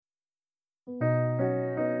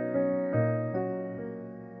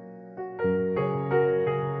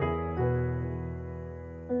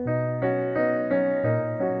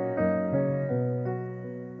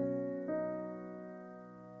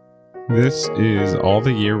This is All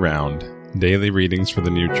the Year Round, Daily Readings for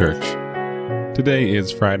the New Church. Today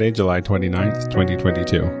is Friday, July 29th,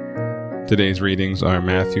 2022. Today's readings are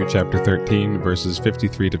Matthew chapter 13, verses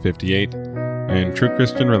 53 to 58, and True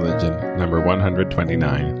Christian Religion, number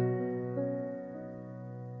 129.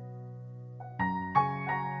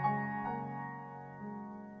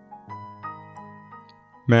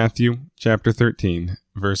 Matthew chapter 13,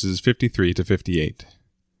 verses 53 to 58.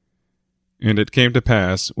 And it came to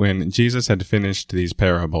pass, when Jesus had finished these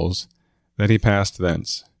parables, that he passed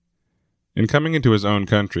thence. And coming into his own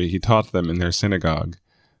country, he taught them in their synagogue,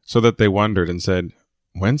 so that they wondered and said,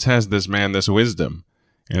 Whence has this man this wisdom,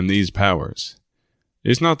 and these powers?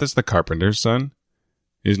 Is not this the carpenter's son?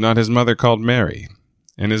 Is not his mother called Mary,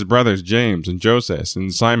 and his brothers James and Joseph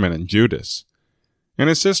and Simon and Judas? And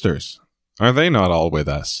his sisters, are they not all with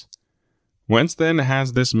us? Whence then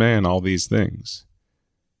has this man all these things?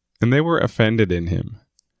 And they were offended in him.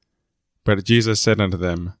 But Jesus said unto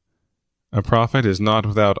them, A prophet is not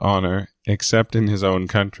without honor, except in his own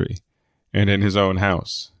country, and in his own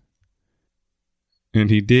house.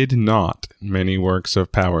 And he did not many works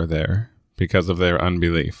of power there, because of their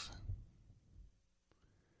unbelief.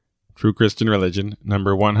 True Christian Religion,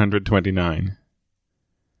 number 129.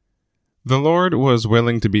 The Lord was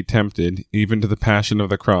willing to be tempted, even to the passion of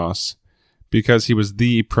the cross, because he was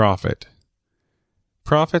the prophet.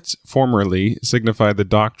 Prophets formerly signified the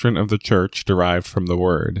doctrine of the church derived from the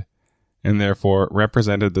word, and therefore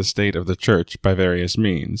represented the state of the church by various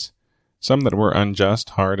means, some that were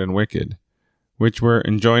unjust, hard, and wicked, which were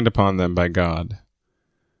enjoined upon them by God.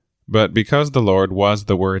 But because the Lord was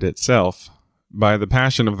the word itself, by the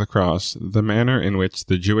passion of the cross, the manner in which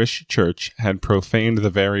the Jewish church had profaned the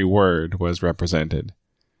very word was represented.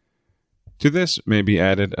 To this may be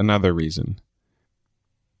added another reason,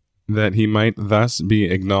 that he might thus be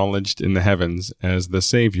acknowledged in the heavens as the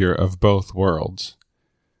Savior of both worlds.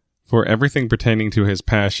 For everything pertaining to his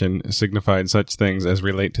passion signified such things as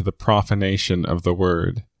relate to the profanation of the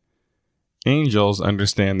word. Angels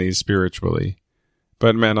understand these spiritually,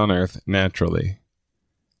 but men on earth naturally.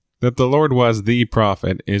 That the Lord was the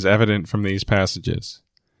prophet is evident from these passages.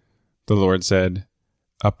 The Lord said,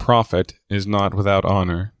 A prophet is not without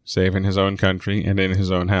honor, save in his own country and in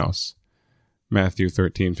his own house. Matthew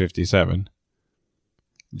 13:57.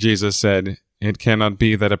 Jesus said, It cannot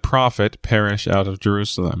be that a prophet perish out of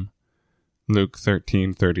Jerusalem. Luke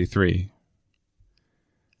 13:33.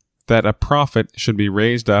 That a prophet should be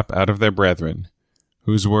raised up out of their brethren,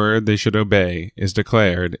 whose word they should obey, is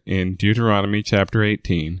declared in Deuteronomy chapter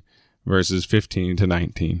 18, verses 15 to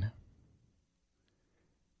 19.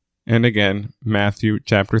 And again, Matthew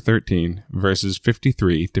chapter 13, verses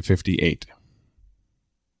 53 to 58.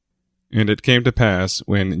 And it came to pass,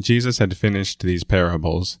 when Jesus had finished these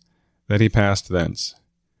parables, that he passed thence.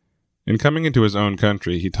 And coming into his own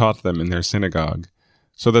country, he taught them in their synagogue,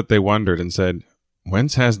 so that they wondered and said,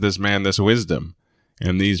 Whence has this man this wisdom,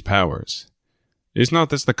 and these powers? Is not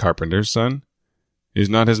this the carpenter's son? Is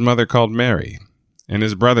not his mother called Mary, and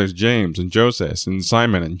his brothers James and Joseph and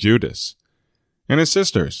Simon and Judas? And his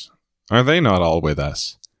sisters, are they not all with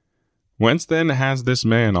us? Whence then has this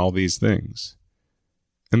man all these things?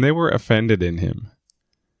 And they were offended in him.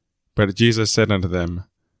 But Jesus said unto them,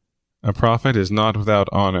 A prophet is not without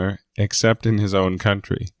honor, except in his own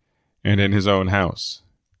country, and in his own house.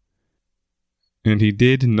 And he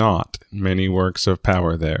did not many works of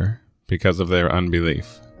power there, because of their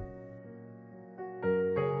unbelief.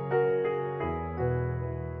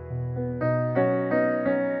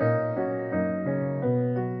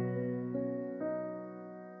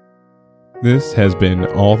 This has been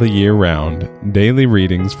All the Year Round, Daily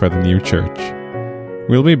Readings for the New Church.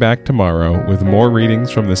 We'll be back tomorrow with more readings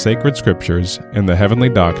from the sacred scriptures and the heavenly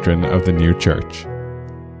doctrine of the New Church.